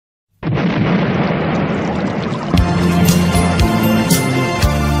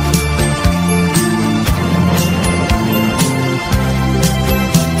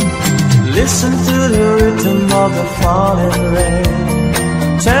Listen to the rhythm of the falling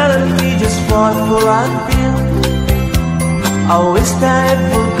rain, telling me just what will I feel. I wish that it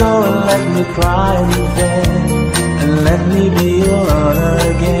would go and let me cry in vain, and let me be alone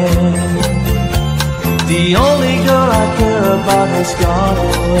again. The only girl I care about has gone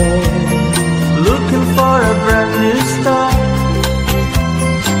away, looking for a brand new start.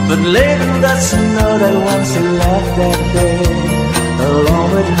 But little does she know that when she left that day, along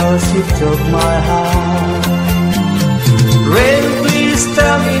with her she took my heart. Rain, please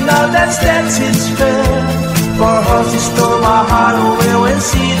tell me now that it's fair. For her she stole my heart away when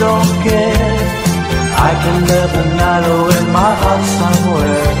she don't care. I can live a night with my heart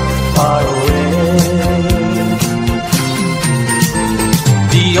somewhere far away.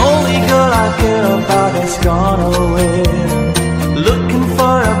 The only girl I care about has gone away, looking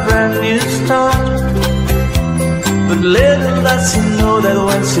for a brand new start. But little does she know that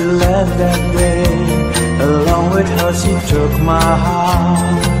when she left that day, along with her she took my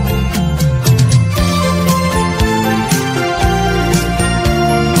heart.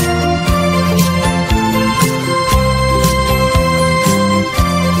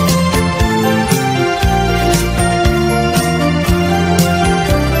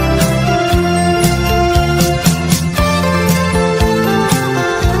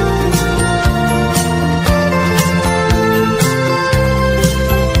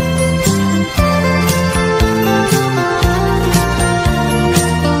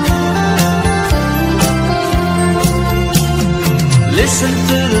 Listen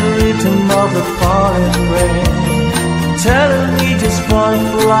to the rhythm of the falling rain, telling me just what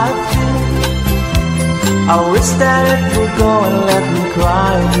will I do. I wish that it would go and let me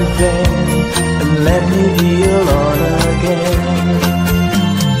cry in vain, and let me be alone again.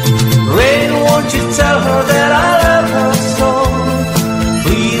 Rain, won't you tell her that I love her so?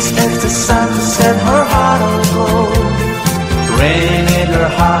 Please ask the sun to set her heart on gold. Rain in her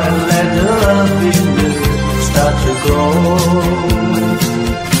heart and let the love in you start to grow.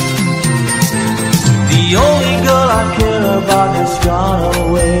 The only girl I care about has gone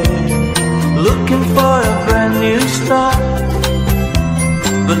away, looking for a brand new start.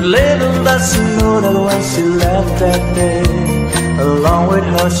 But little does she know that when she left that day, along with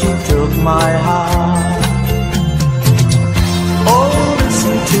her she took my heart. Oh,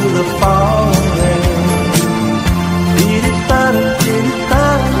 listen to the falling rain, dee-dee-da-da, dee-dee-da-da.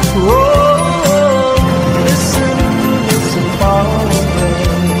 Oh, listen, listen, falling rain.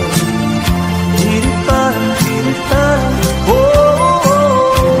 Oh,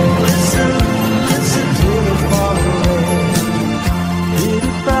 listen, listen to the falling rain.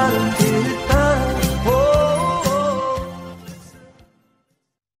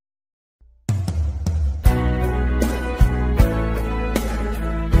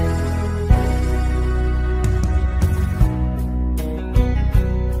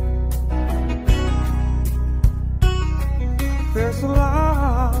 There's a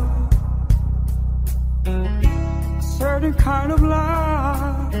love, a certain kind of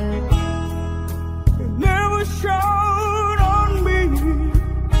love that never showed on me.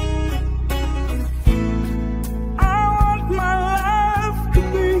 I want my life to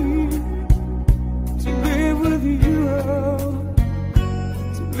live with you,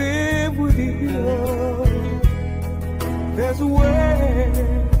 to live with you. There's a way.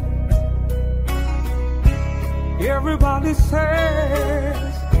 Everybody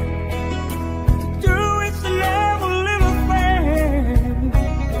says to do is to love a little thing,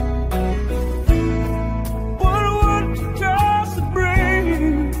 but what does it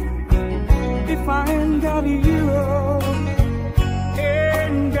bring if I ain't got you,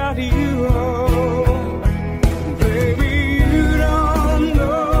 ain't got you? Baby, you don't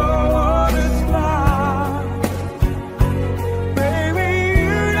know what it's like. Baby,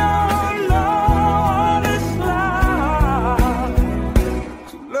 you don't know what it's like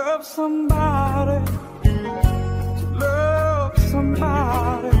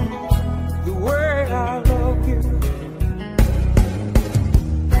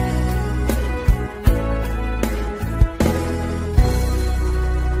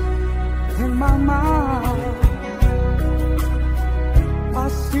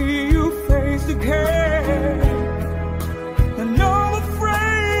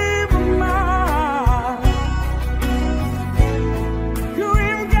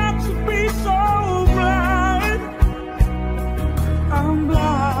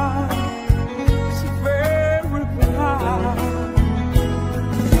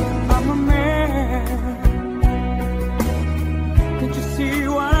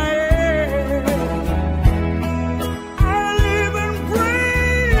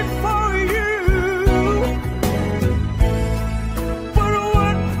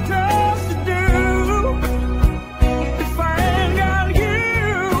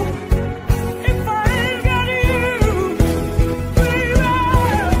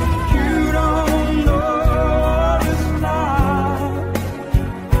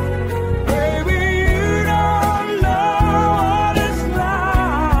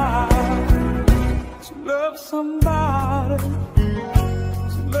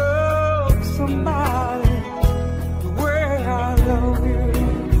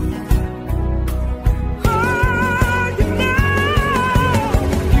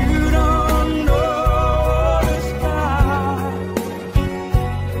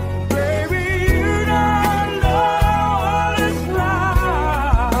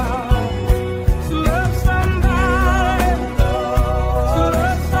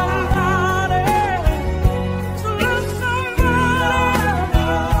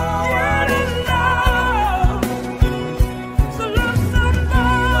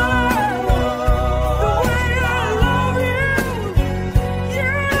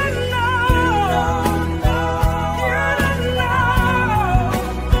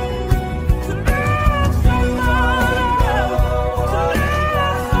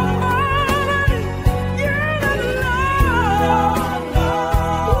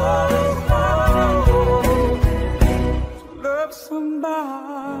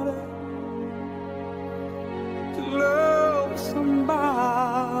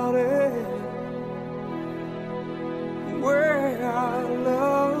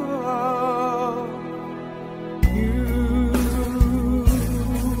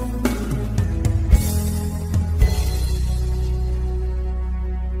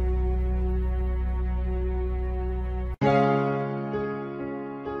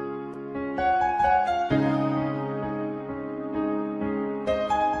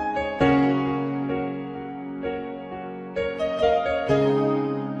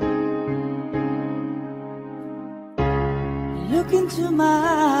Look into my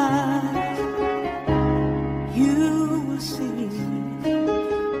eyes, you will see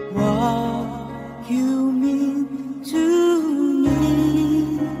what you mean to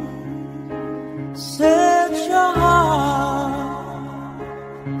me. Search your heart,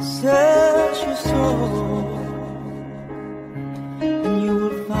 search your soul, and you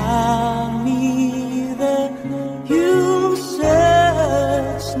will find me there. You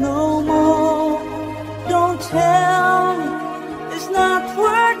search no more. Don't tell me it's not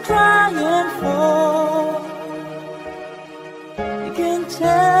worth trying for. You can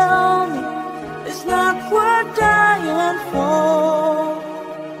tell me it's not worth dying for.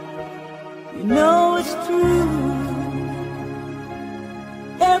 You know it's true.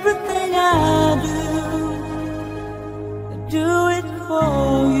 Everything I do it for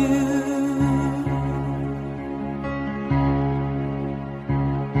you.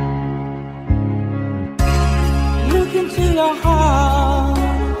 Look into your heart,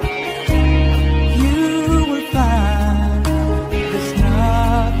 you will find there's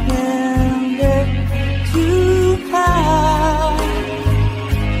nothing there to hide.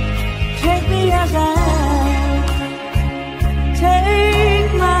 Take me as I am,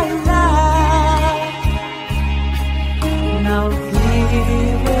 take my life. Now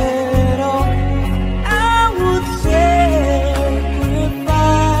give it all. I would sacrifice.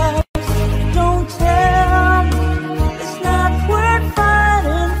 Don't tell me it's not worth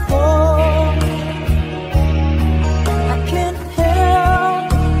fighting for. I can't help,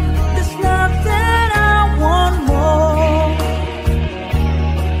 there's nothing I want more.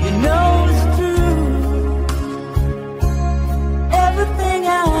 You know it's true. Everything I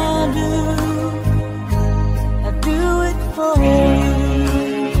do it for you.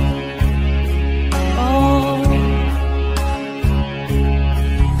 Oh,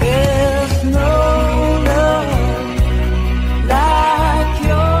 there's no love like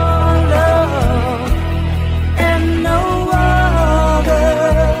your love, and no other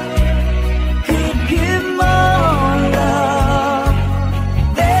could give more love.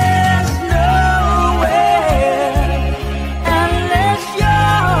 There's nowhere unless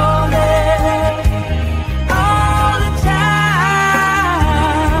you're there. All the time,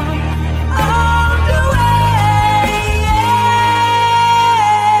 all the way,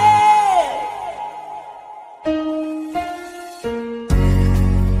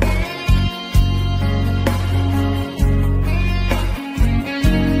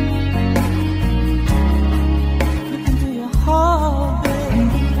 Look into your heart,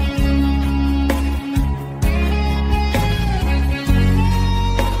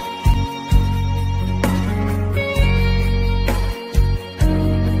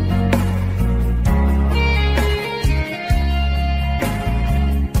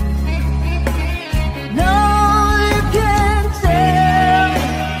 no, you can't tell me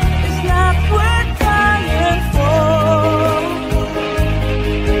it's not worth dying for.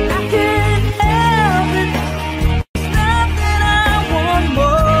 I can't help it, it's nothing I want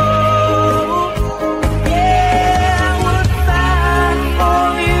more. Yeah, I would fight for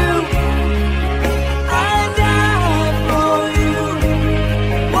you, I'd die for you,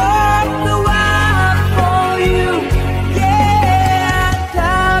 walk the wild for you. Yeah, I'd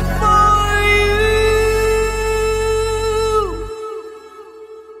die for you.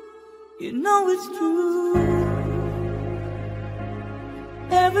 You know it's true.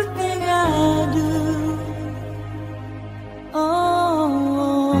 Everything I do, I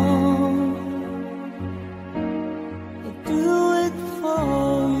do it for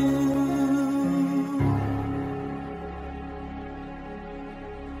you.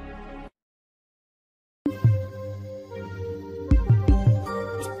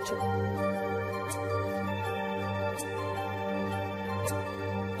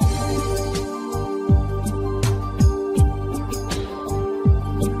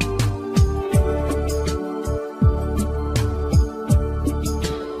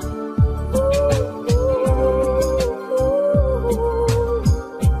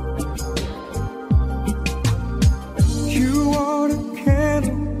 You are the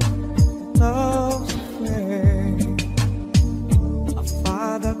candle that loves the flame, a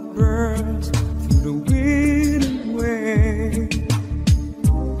fire that burns through the wind and wave.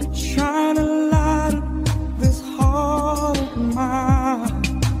 Shine a light up this heart of mine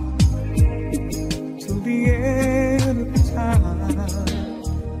till the end of time.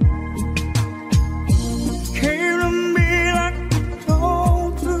 Came to me like a dawn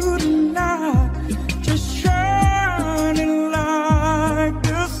through the night, just shining like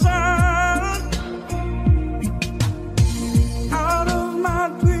the sun. Out of my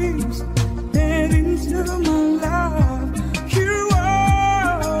dreams and into my life, you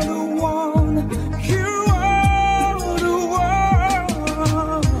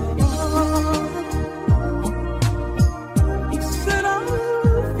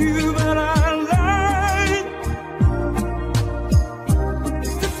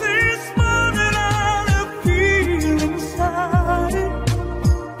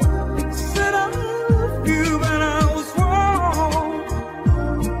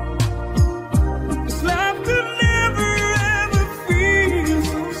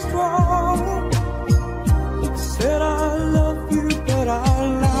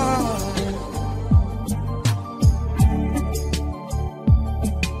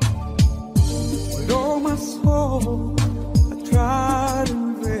I tried in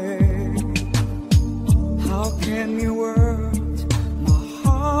vain. How can your words, my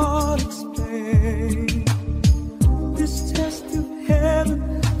heart explain this test of heaven,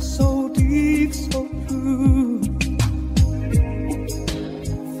 so deep, so true?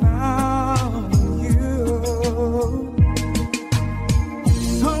 Found you.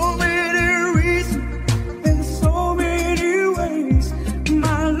 So many reasons in so many ways.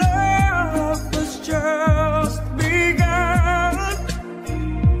 My love was just begun.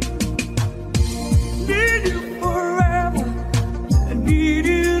 Need you forever, I need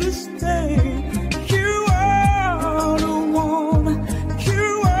you to stay. You are the one, you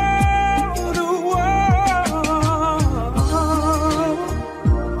are the one.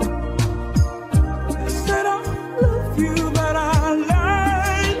 I said I love you, but I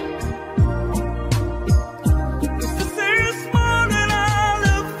lied. It's the same morning I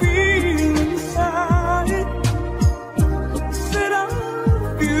love feel inside. I said I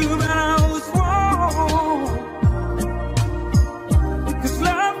love you, but I was wrong. 'Cause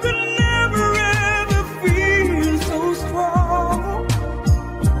love could never ever feel so strong.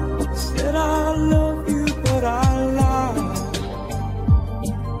 I said I love you, but I lied.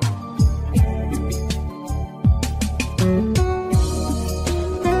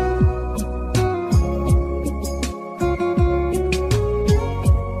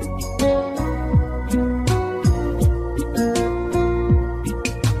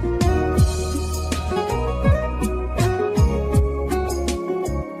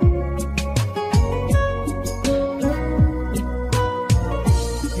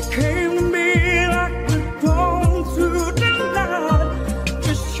 You came to me like the dawn through the night,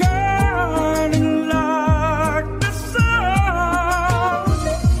 just shining like the sun.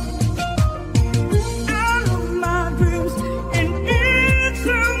 Out of my dreams and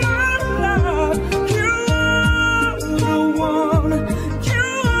into my life, you are the one, you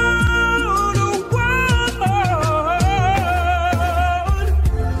are the one.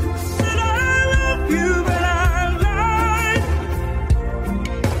 Said I love you, but I lied.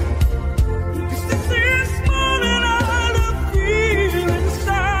 'Cause this morning I love feel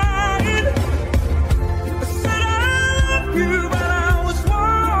inside. I said I love you, but I was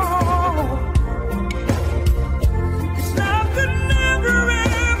wrong. 'Cause love could never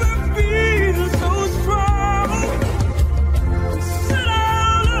ever feel so strong. I said I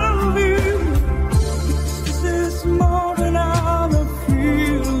love you. This morning I love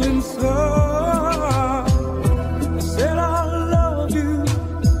feel inside. I said I love you,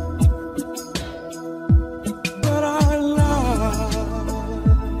 but I lied.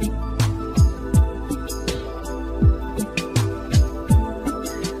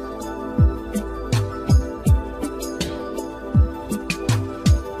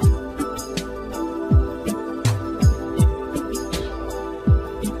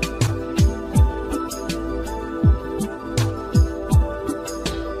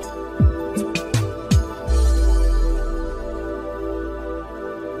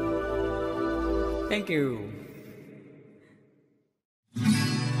 Thank you.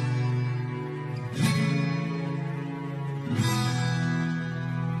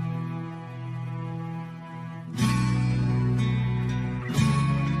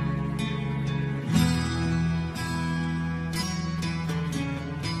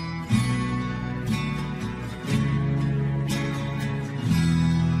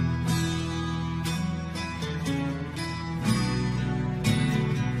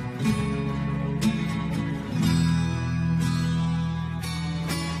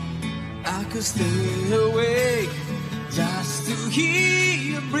 I could stay awake just to hear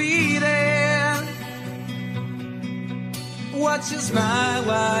you breathing. Watch you smile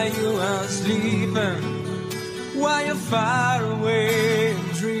while you are sleeping, while you're far away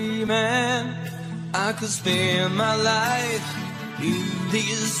dreaming. I could spend my life in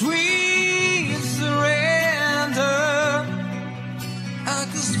this sweet surrender. I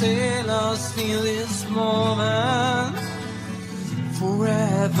could stay lost in this moment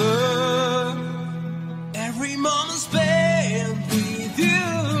forever. Every moment spent with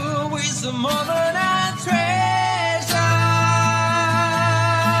you is the moment I treasure.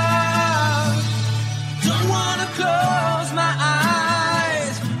 Don't wanna close my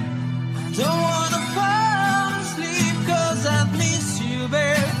eyes, I don't wanna fall asleep, 'cause I miss you,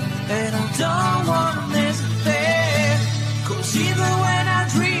 babe. And I don't wanna miss a thing, 'cause even when I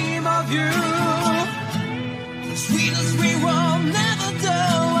dream of you, the sweetest we will never do,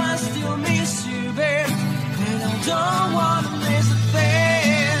 I still miss you, babe. And I don't wanna miss a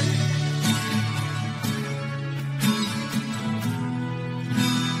thing.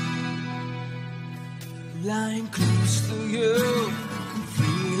 lying close to you,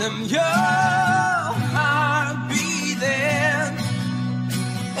 feeling your heart beating,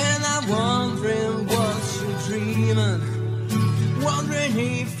 and I'm wondering what you're dreaming, wondering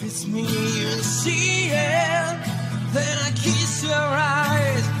if it's me you're seeing. Then I kiss your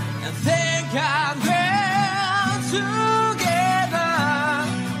eyes and think I'm together,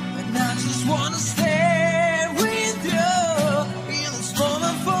 and I just wanna stay with you in this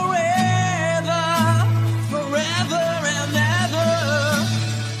moment forever, forever and ever.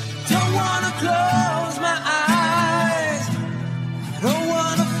 Don't wanna close my eyes, I don't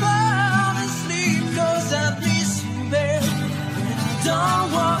wanna fall asleep, 'cause I miss you, babe, and I don't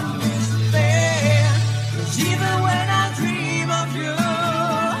wanna miss a thing. 'Cause even when I dream of you,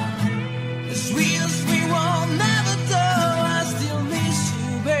 the sweetest we won't never do, I still miss you,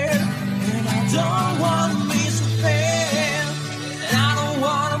 babe, and I don't wanna miss a thing. And I don't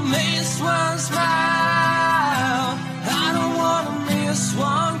wanna miss one smile, I don't wanna miss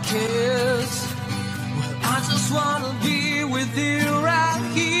one kiss. Well, I just wanna be with you, right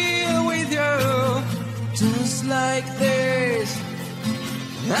here with you, just like this.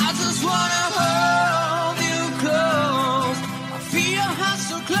 I just wanna hold you close, I feel your heart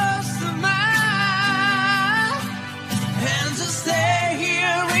so close to mine, and just stay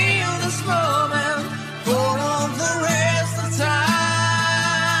here in this moment for all the rest of time.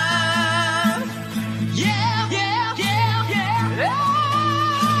 Yeah, yeah, yeah, yeah.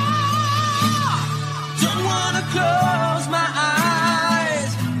 Don't wanna close my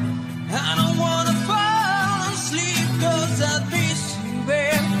eyes, I don't wanna fall asleep, 'cause I miss you,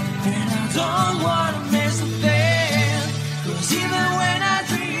 babe, and I don't wanna miss a thing. 'Cause even when I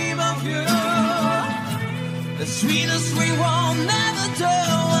dream of you, the sweetest we won't never do,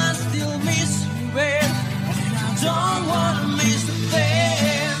 I still miss you, babe, and I don't wanna miss a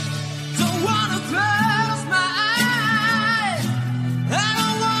thing. Don't wanna close my eyes, I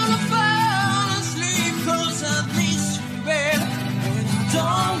don't wanna fall asleep, 'cause I miss you, babe, and I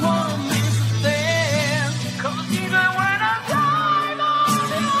don't wanna miss a thing. 'Cause even when I dream of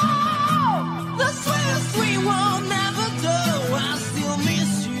you, the sweetest we won't never do, I still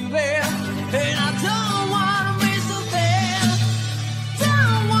miss you, babe, and I don't wanna miss a thing.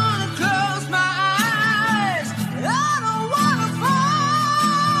 Don't wanna close my eyes, I don't wanna fall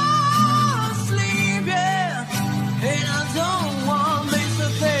asleep, yeah, and I don't wanna miss a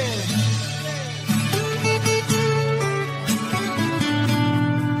thing.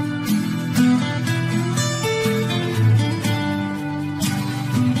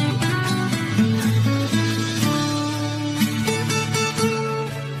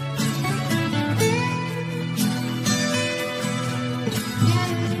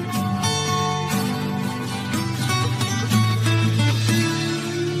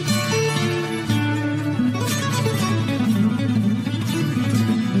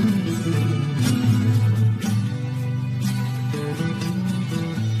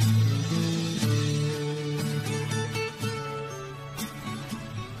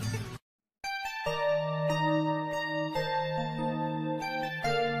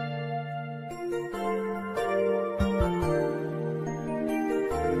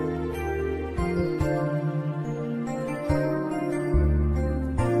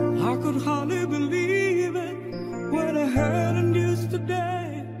 I could hardly believe it when I heard the news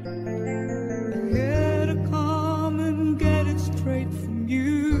today. I had to come and get it straight from you.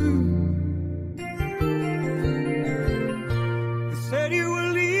 You said you were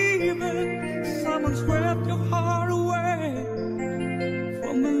leaving, someone swept your heart away.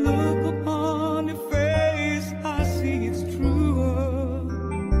 From the look upon your face, I see it's true.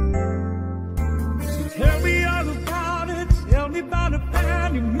 So tell me all about it, tell me about the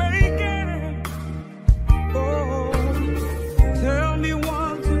plan you're making. Oh, tell me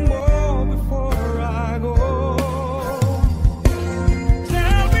one thing more before I go.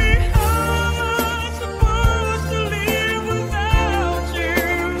 Tell me how I'm supposed to live without you.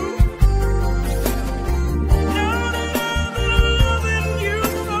 Now that I'm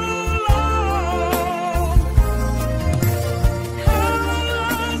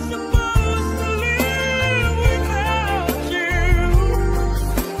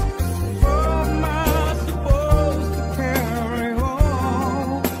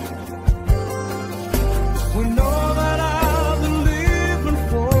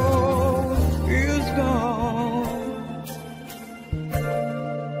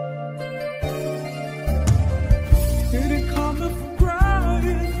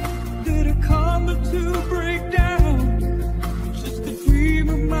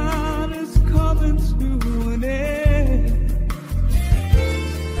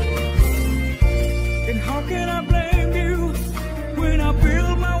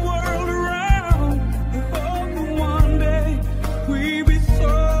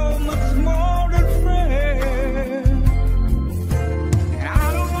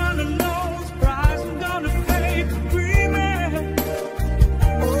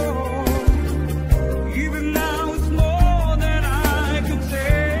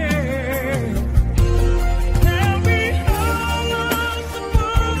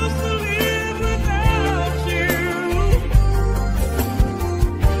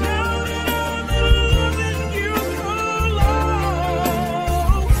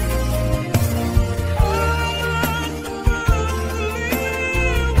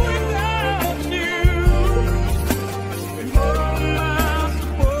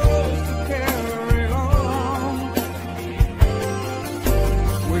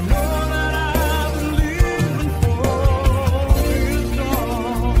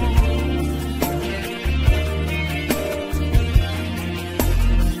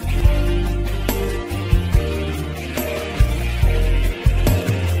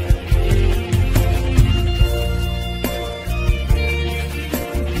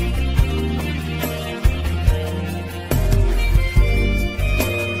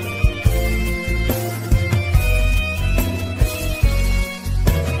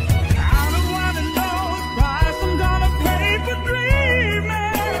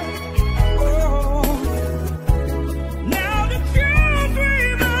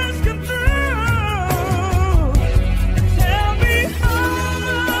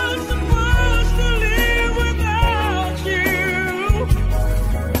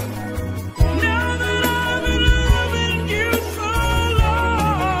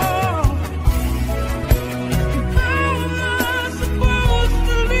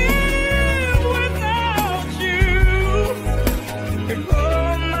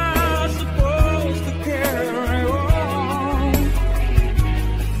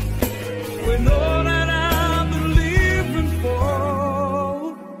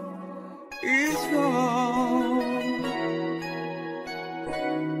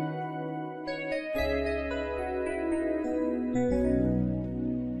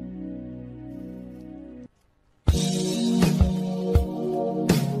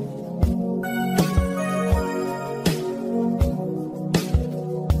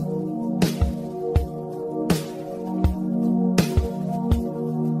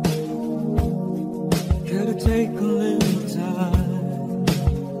Take a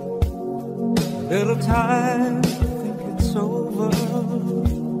little time to think it's over.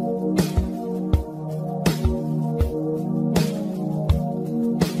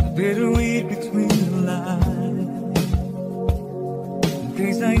 I better read between the lines in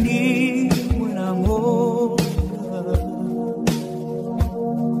case I need when I'm older.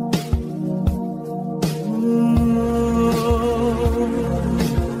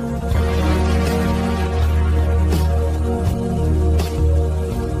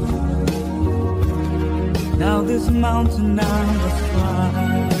 Now this mountain I must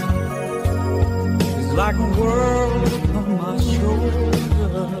climb is like a world on my shoulder.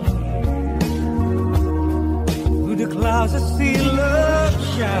 Through the clouds I see love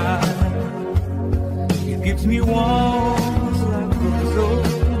shine. It gives me warmth like it's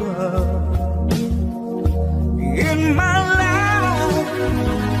over. In my life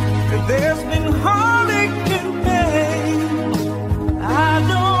there's been heartache and pain. I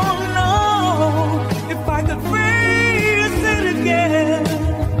don't know if I could face it again.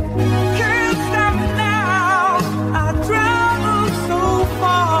 Can't stop now. I traveled so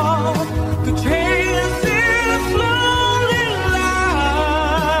far to chase this lonely life.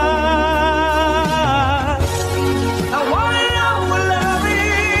 I wanna know what love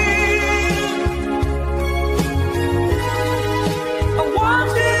is. I want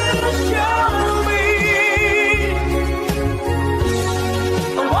you to show me.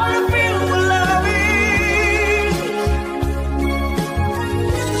 I wanna feel what love is.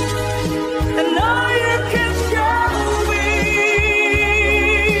 And now you can show me.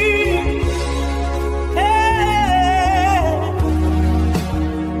 Hey.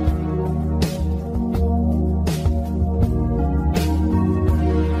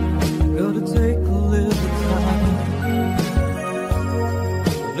 Gotta take a little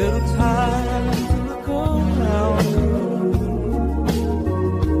time to look around.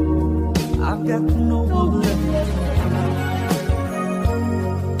 I've got no one left.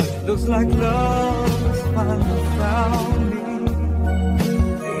 Looks like love has finally found me.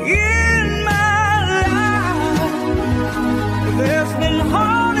 In my life, there's been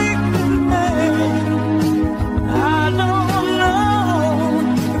heartache and pain. I don't know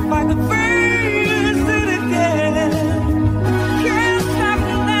if I could face it again. Can't stop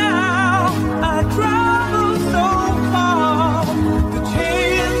now. I traveled so far to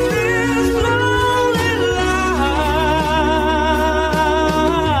chase this lonely life.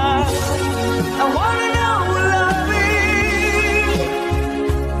 I wanna know what love is.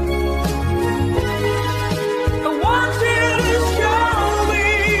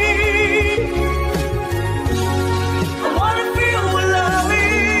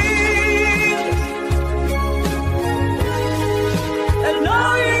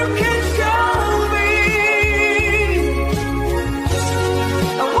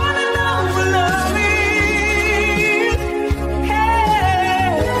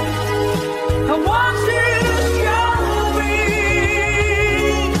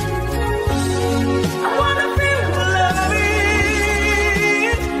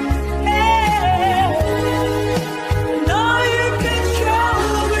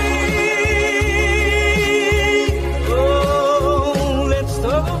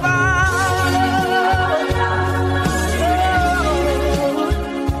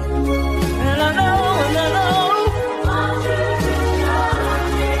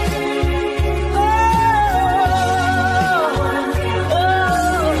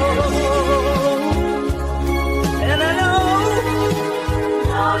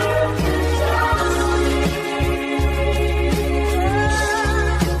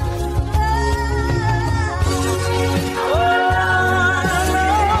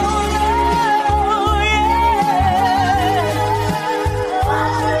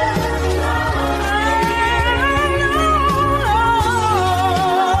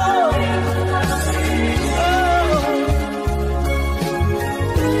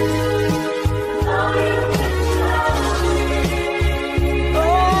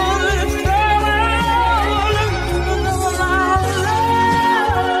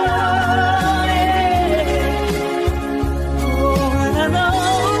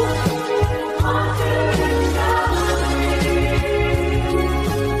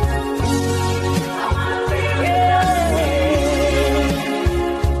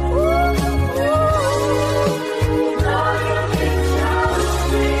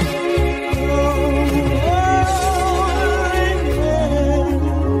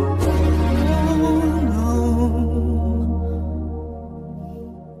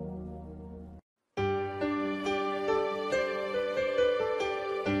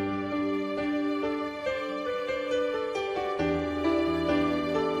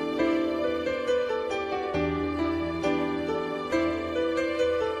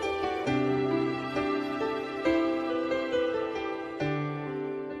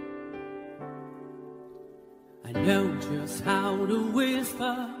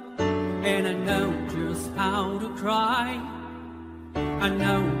 how to cry. I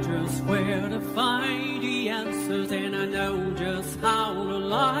know just where to find the answers, and I know just how to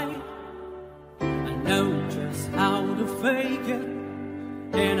lie. I know just how to fake it,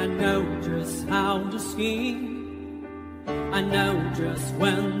 and I know just how to scheme. I know just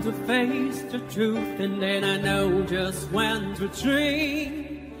when to face the truth, and then I know just when to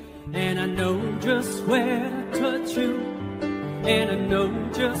dream. And I know just where to touch you, and I know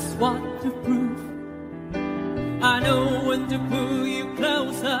just what to prove. I know when to pull you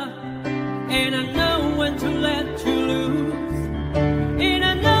closer, and I know when to let you loose. And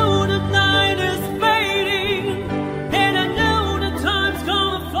I know the night is fading, and I know the time's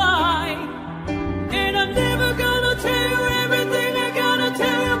gonna fly. And I'm never gonna tell you everything I gotta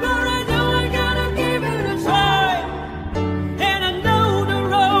tell you, but I know I gotta give it a try. And I know the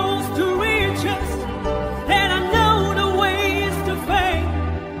roads to riches, and I know the ways to fame.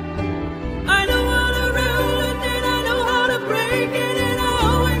 I know how to rule it, and I know how to break it, and I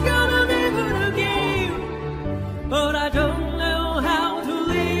always gotta live it again. But I don't know how to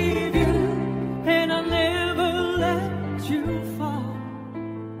leave you, and I'll never let you fall.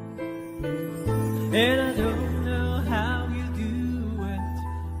 And I don't know how you do it,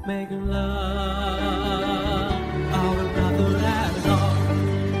 making love out of nothing at all.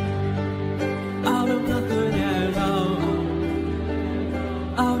 Out of nothing at all.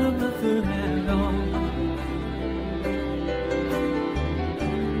 Out of nothing at all.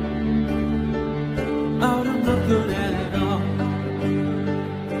 Out of nothing at all.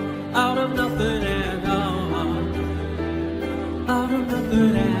 Out of nothing at all. Out of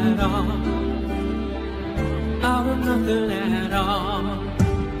nothing at all. Out of nothing at all.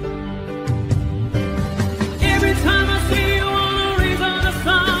 Every time I see you on the reason of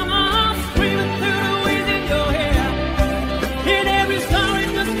summer, I'm screaming through the wind in your hair. In every star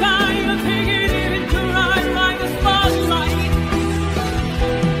in the sky, you're taking it into life like a spotlight.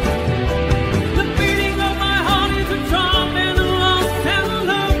 The beating of my heart is a drum, and the lost and the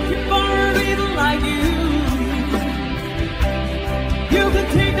looking for a reason like you. You can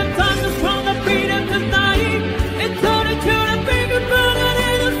take the thunder from the beat of the night and turn it to the bigger bird and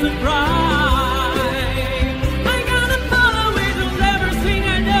innocent bride. I gotta follow it on everything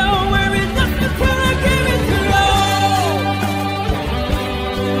I know, where it's nothing till I give it to you.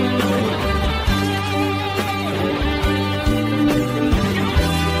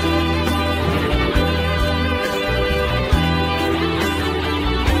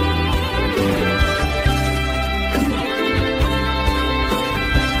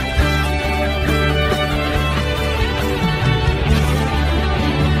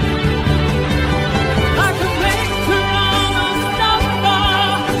 I could make tomorrow stop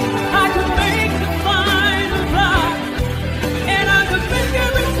fall. I could make the final fly, and I could make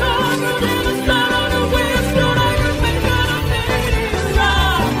every song you'll never start on the west, and I could make an unfading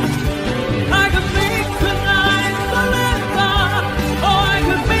rock. I could make tonight forever, or I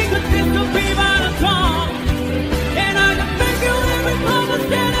could make a disappear by the dawn. And I could make you every promise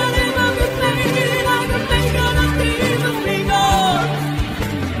that I never could make it. I could make all the things that we gone.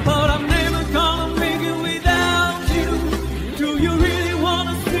 But I'm never gonna make it without you. Do you really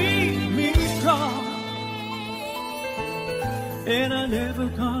wanna see me strong? And I'm never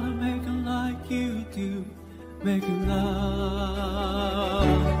gonna make it like you do, making love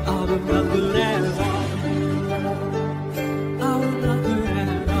out of nothing at all. Out of nothing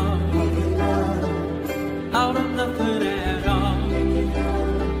at all. Out of nothing at all.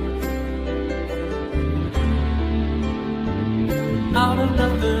 Out of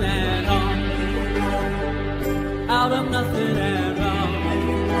nothing at all. Out of nothing at all.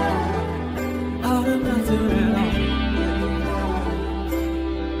 Out of nothing at all.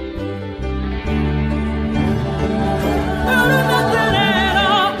 Out of nothing at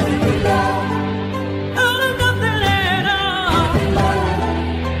all. Out of nothing at all.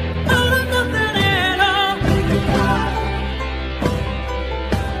 Out of nothing at all.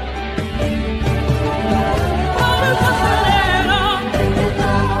 Out of nothing at all.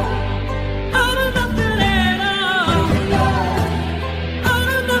 Out of nothing at all.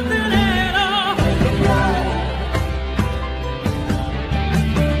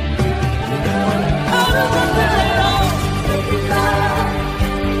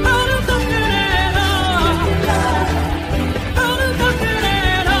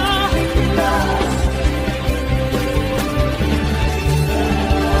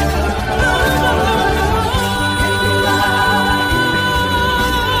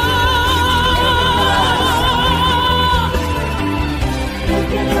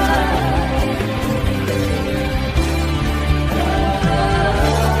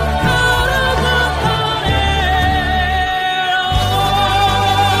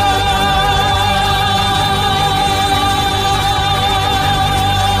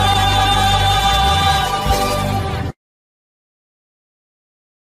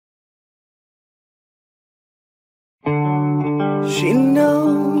 She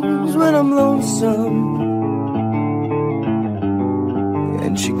knows when I'm lonesome,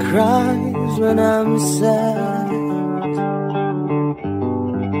 and she cries when I'm sad.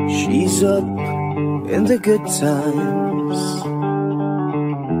 She's up in the good times,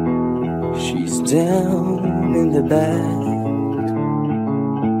 she's down in the bad.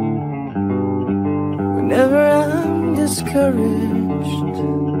 Whenever I'm discouraged,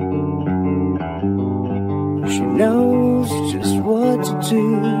 she knows just what to do.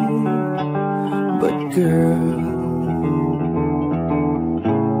 But girl,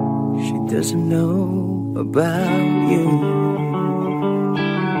 she doesn't know about you.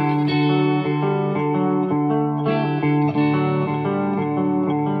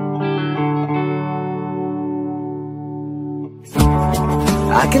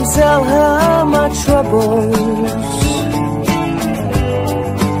 I can tell her my troubles,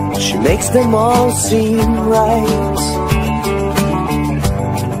 she makes them all seem right.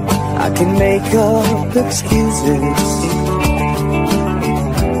 I can make up excuses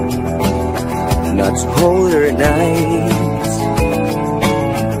not to hold her at night.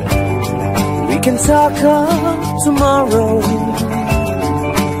 We can talk of tomorrow,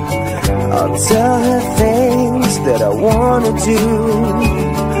 I'll tell her things that I wanna do.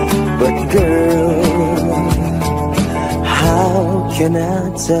 But girl, how can I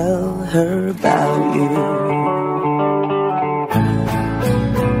tell her about you?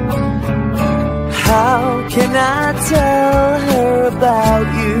 How can I tell her about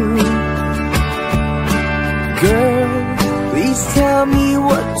you? Girl, please tell me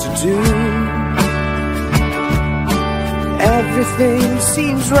what to do. Everything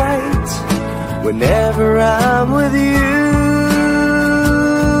seems right whenever I'm with you.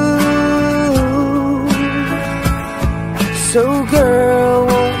 So girl,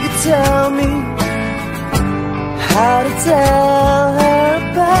 won't you tell me how to tell her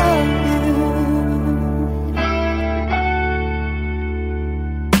about you?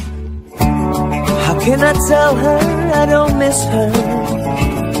 How can I tell her I don't miss her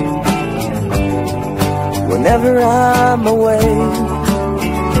whenever I'm away?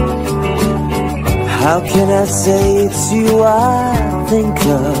 How can I say it's you I think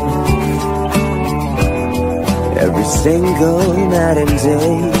of every single night and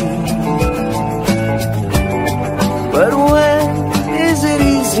day? But when is it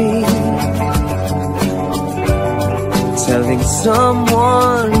easy telling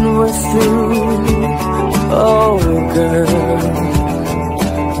someone we're through? Oh girl,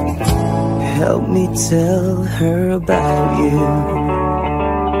 help me tell her about you.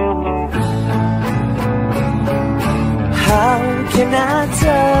 How can I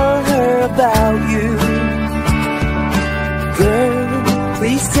tell her about you? Girl,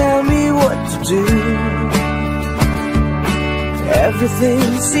 please tell me what to do. Everything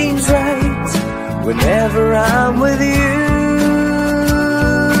seems right whenever I'm with you.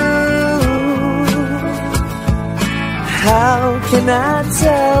 How can I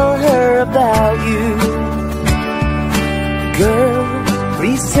tell her about you? Girl,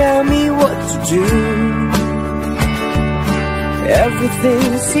 please tell me what to do.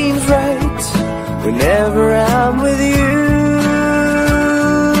 Everything seems right whenever I'm with you.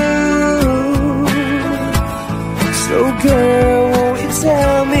 So girl, won't you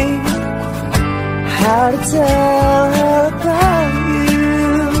tell me how to tell her about you?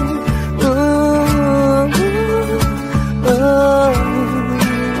 Ooh, oh,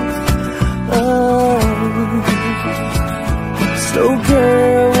 oh. So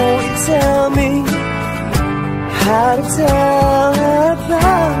girl, won't you tell me how to tell her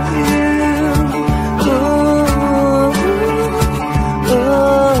about you? Ooh, oh.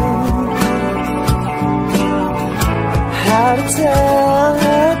 How to tell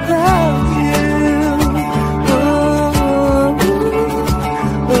her about you? Ooh,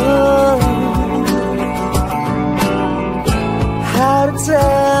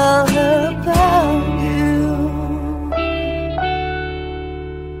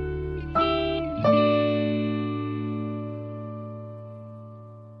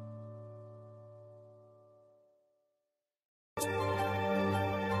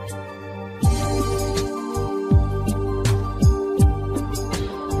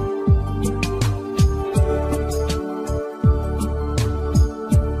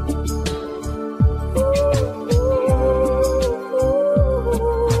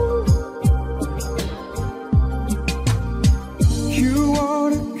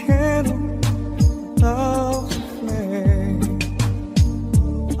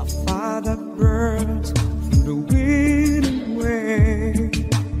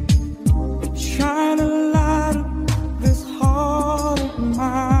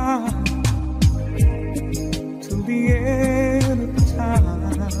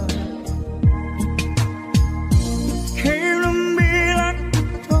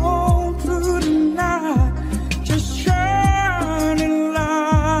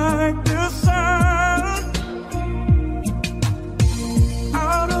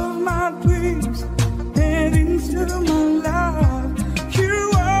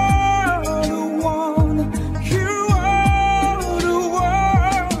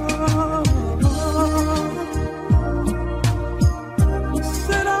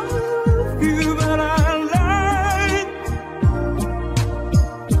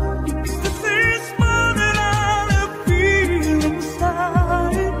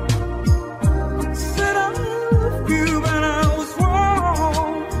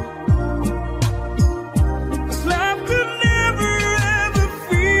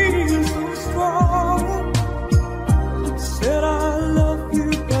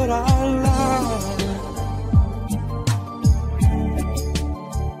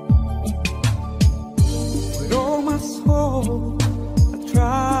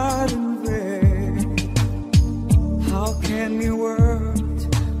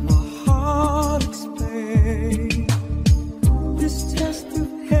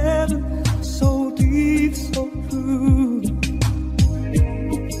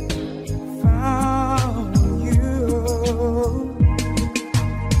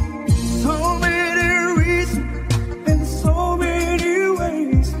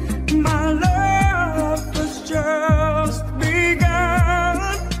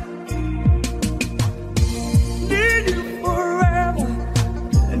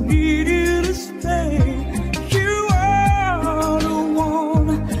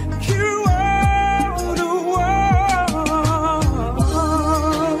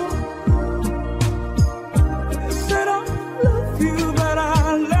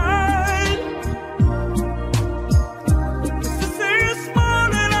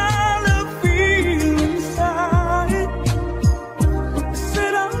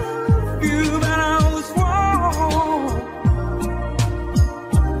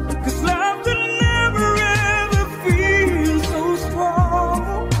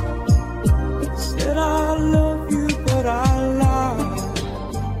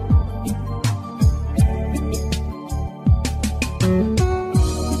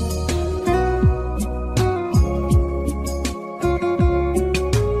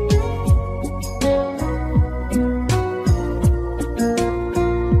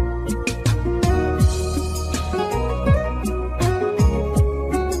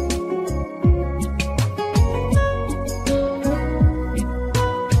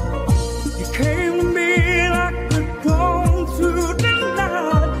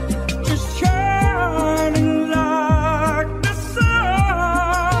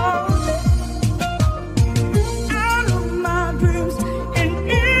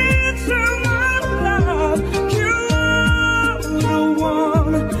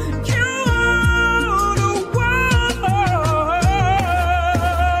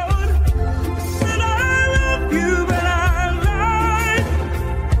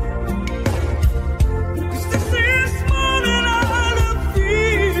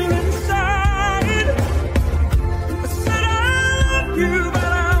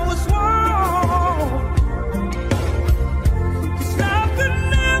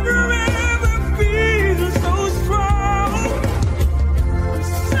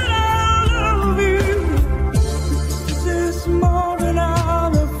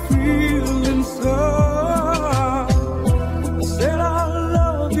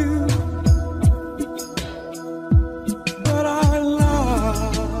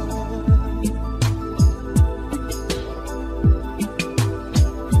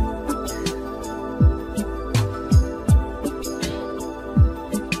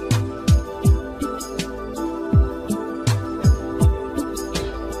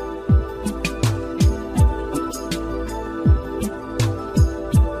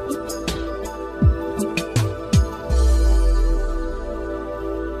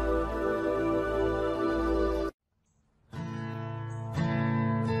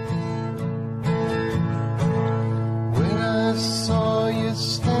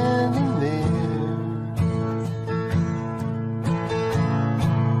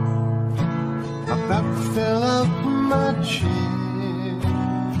 my chair,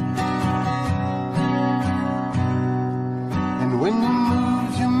 and when you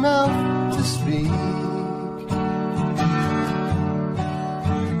moved your mouth to speak,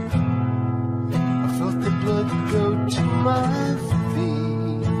 I felt the blood go to my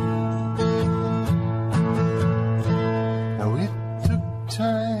feet. Now it took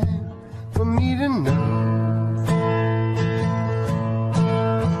time for me to know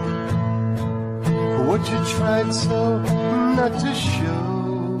what you tried so not to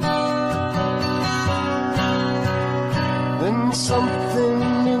show. Then something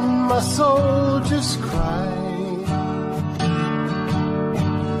in my soul just cried.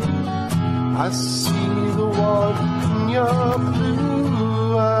 I see the one in your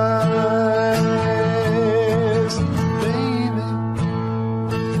blue eyes. Baby,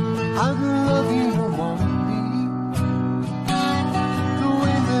 I'd love you to want me the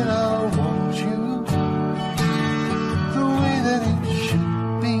way that I want you, the way that it should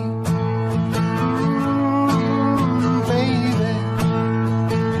be. Baby,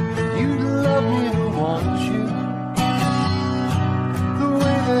 you'd love me to want you the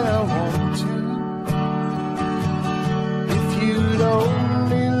way that I want to, if you'd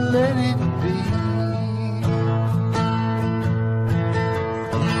only let it be.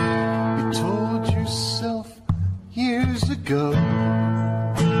 You told yourself years ago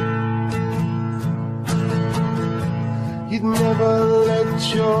you'd never let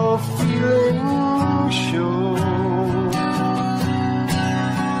your feelings show.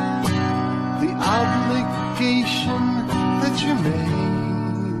 The obligation that you made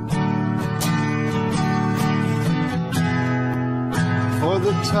for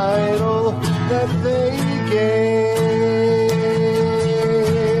the title that they gave.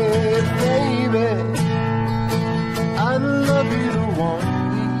 Baby, I'd love you to want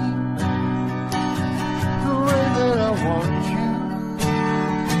me the way that I want you,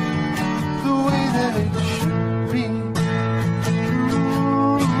 the way that it should be.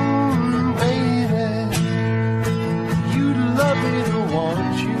 Baby, you'd love me to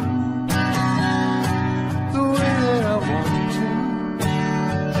want you the way that I want to,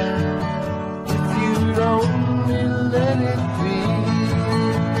 if you'd only let it be.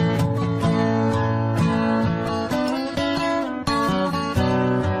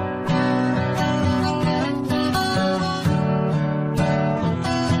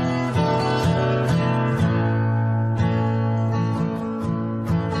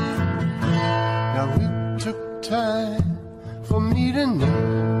 Now it took time for me to know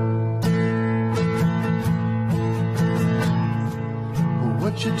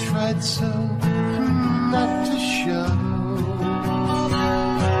what you tried so not to show.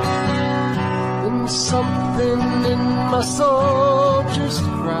 And something in my soul just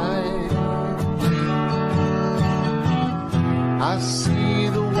cried. I see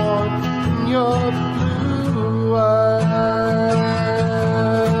the one in your blue eyes.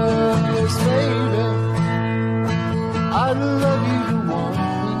 Baby, I'd love you to want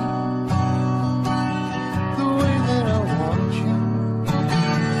me the way that I want you,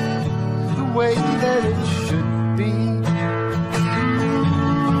 the way that it should be.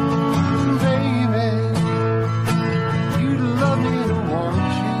 Baby, you'd love me to want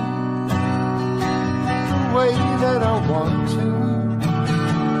you the way that I want to,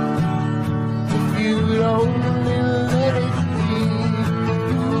 if you'd only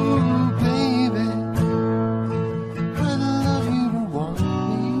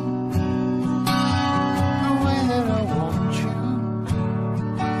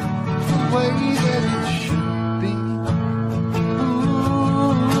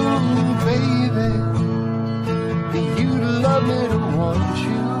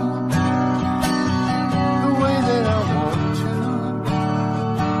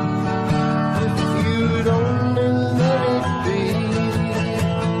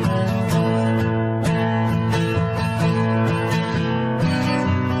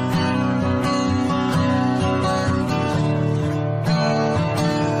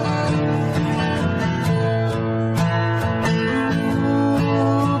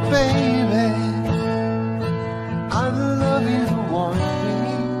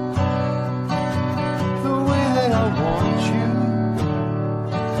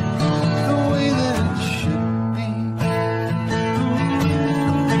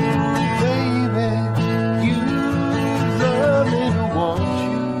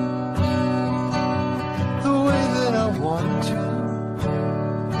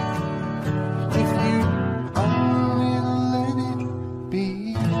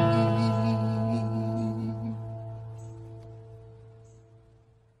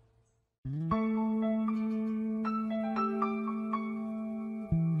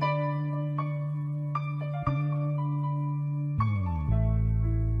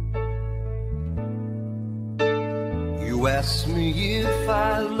You ask me if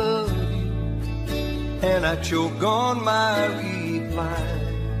I love you, and I choke on my reply.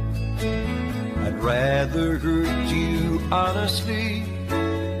 I'd rather hurt you honestly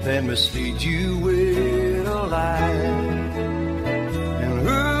than mislead you with a lie. And who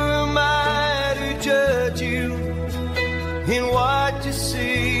am I to judge you in what you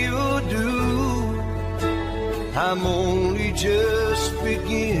say or do? I'm only just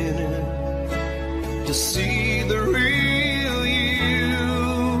beginning to see the real you.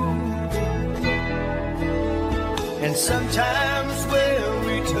 And sometimes when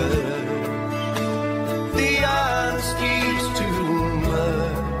we touch, the honesty's too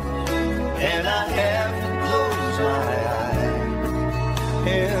much, and I have to close my eyes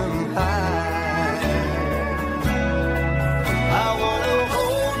and hide. I wanna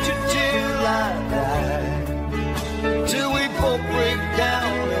hold you till I die, till we both break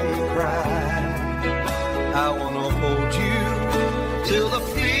down and cry. I wanna hold you till the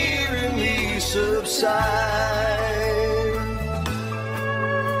fear in me subsides.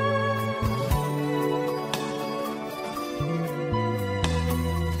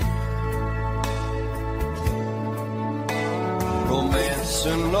 Romance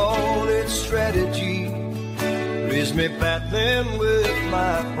and all its strategy raised me battling with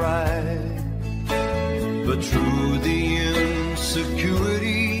my pride, but through the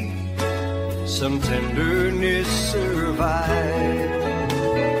insecurity some tenderness survived.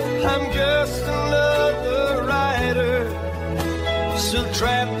 I'm just another writer, still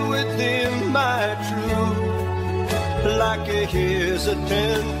trapped within my truth, like a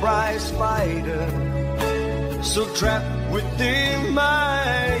hesitant prize fighter, so trapped within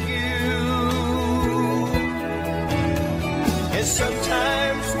my youth. And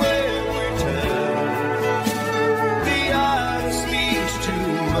sometimes when we touch, the honesty's too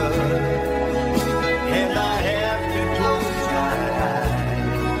much, and I have to close my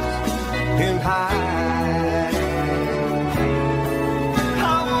eyes and hide. I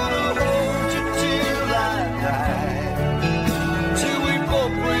wanna hold you till I die, till we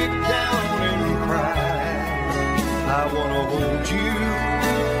both break down and cry. I wanna hold you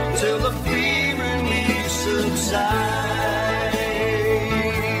till the fear in me subsides.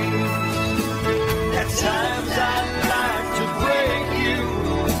 At times I'd like to break you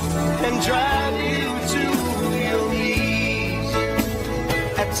and drive you to your knees.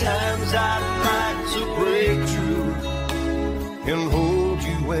 At times I'd like to break through and hold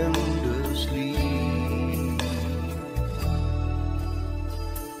you endlessly.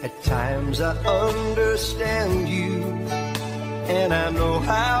 At times I understand you, and I know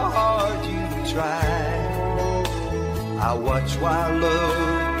how hard you try. I watch while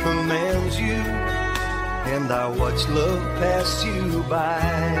love commands you, and I watch love pass you by.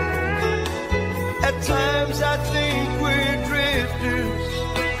 At times I think we're drifters,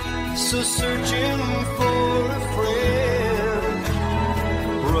 so searching for a friend,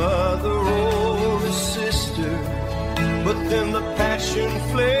 brother or a sister, but then the passion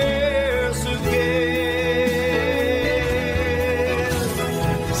flares again.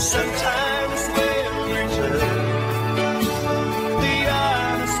 Sometimes when we touch, the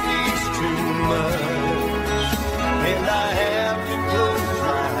honesty's too much, and I have to close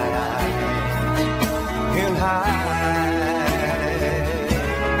my eyes and hide.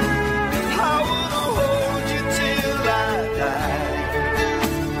 I wanna hold you till I die,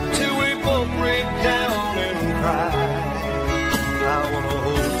 till we both break down and cry. I wanna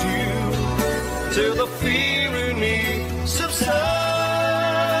hold you till the fear in me subsides.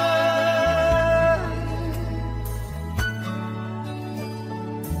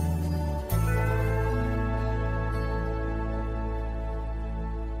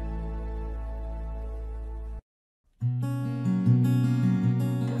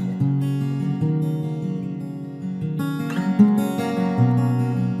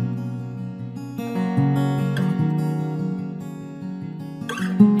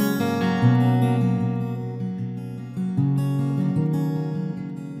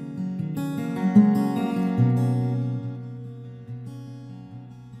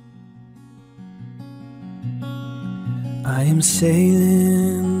 I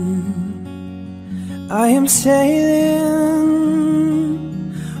am sailing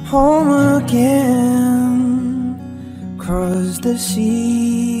home again, across the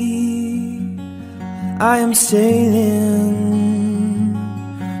sea. I am sailing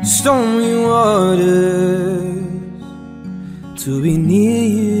stormy waters, to be near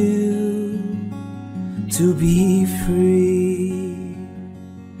you, to be free.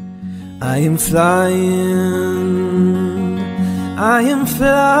 I am flying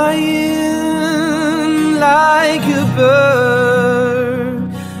like a bird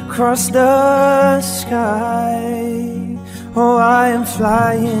across the sky. Oh, I am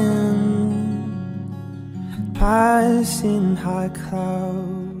flying, passing high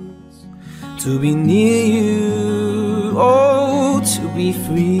clouds, to be near you, oh, to be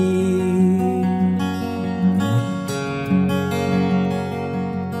free.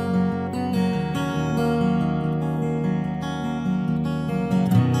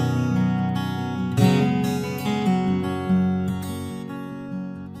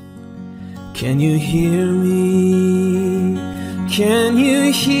 Can you hear me? Can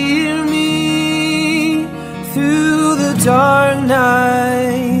you hear me through the dark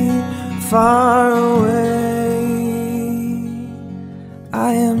night, far away?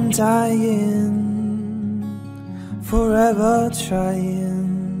 I am dying, forever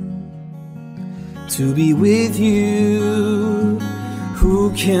trying to be with you.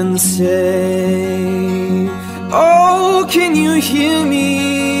 Who can say? Oh, can you hear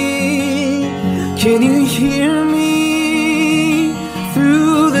me? Can you hear me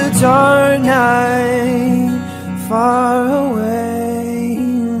through the dark night, far away?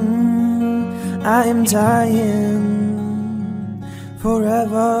 I am dying,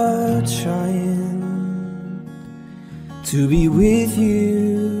 forever trying to be with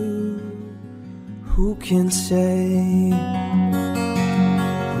you. Who can say?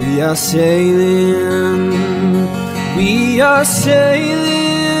 We are sailing, we are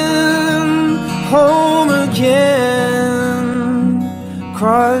sailing home again,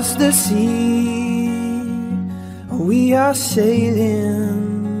 across the sea. We are sailing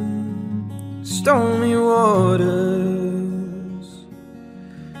stormy waters,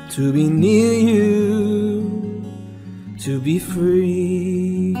 to be near you, to be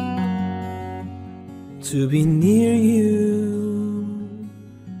free, to be near you,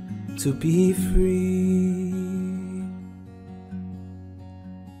 to be free.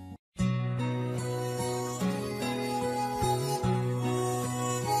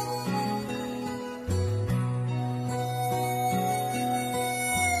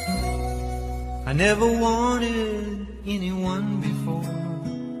 I never wanted anyone before,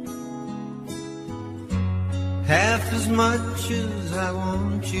 half as much as I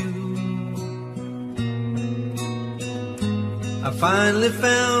want you. I finally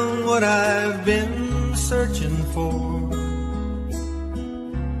found what I've been searching for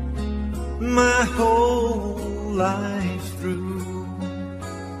my whole life through.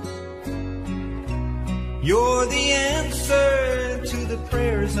 You're the answer to the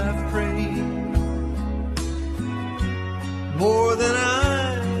prayers I've prayed, more than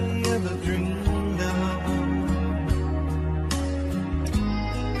I ever dreamed of.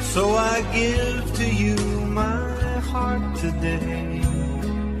 So I give to you my heart today,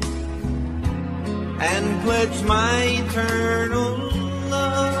 and pledge my eternal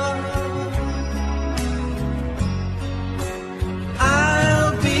love.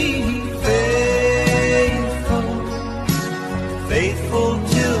 I'll be faithful, faithful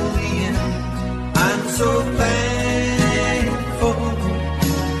till the end. I'm so thankful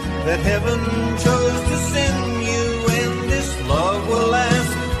that heaven chose to send you, and this love will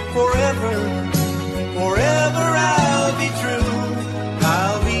last forever. Forever I'll be true,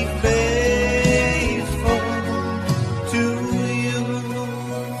 I'll be faithful to you.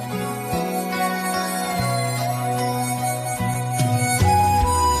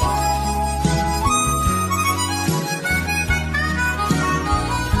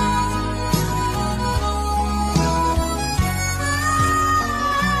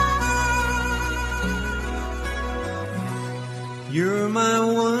 You're my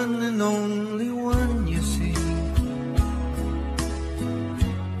one and only one, you see.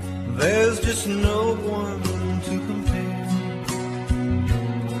 There's just no one to compare.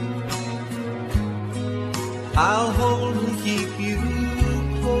 I'll hold and keep you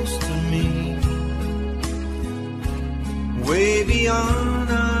close to me, way beyond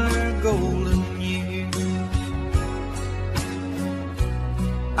our golden years.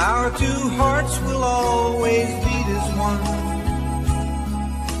 Our two hearts will always beat as one.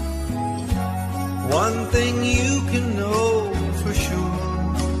 One thing you can know for sure,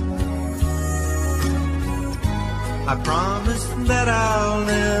 I promise that I'll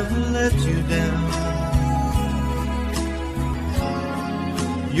never let you down.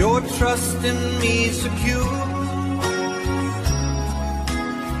 Your trust in me secure,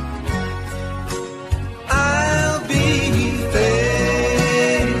 I'll be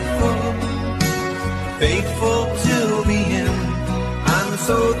faithful, faithful till the end. I'm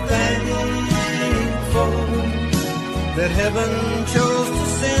so thankful that heaven chose to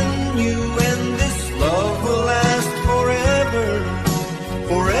send you, and this love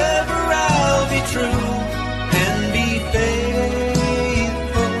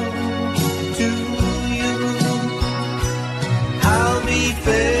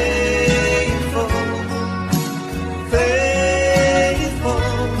faithful, faithful.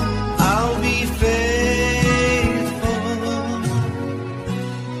 I'll be faithful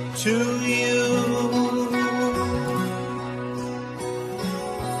to you.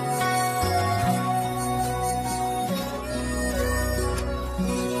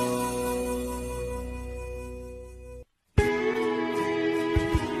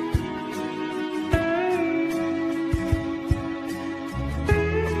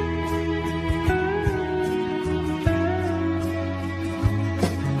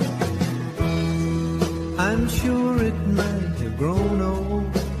 I'm sure it might have grown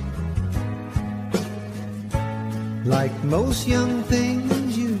old, like most young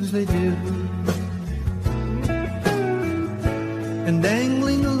things usually do, and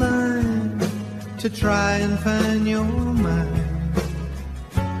dangling a line to try and find your mind.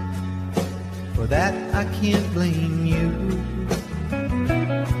 For that I can't blame you.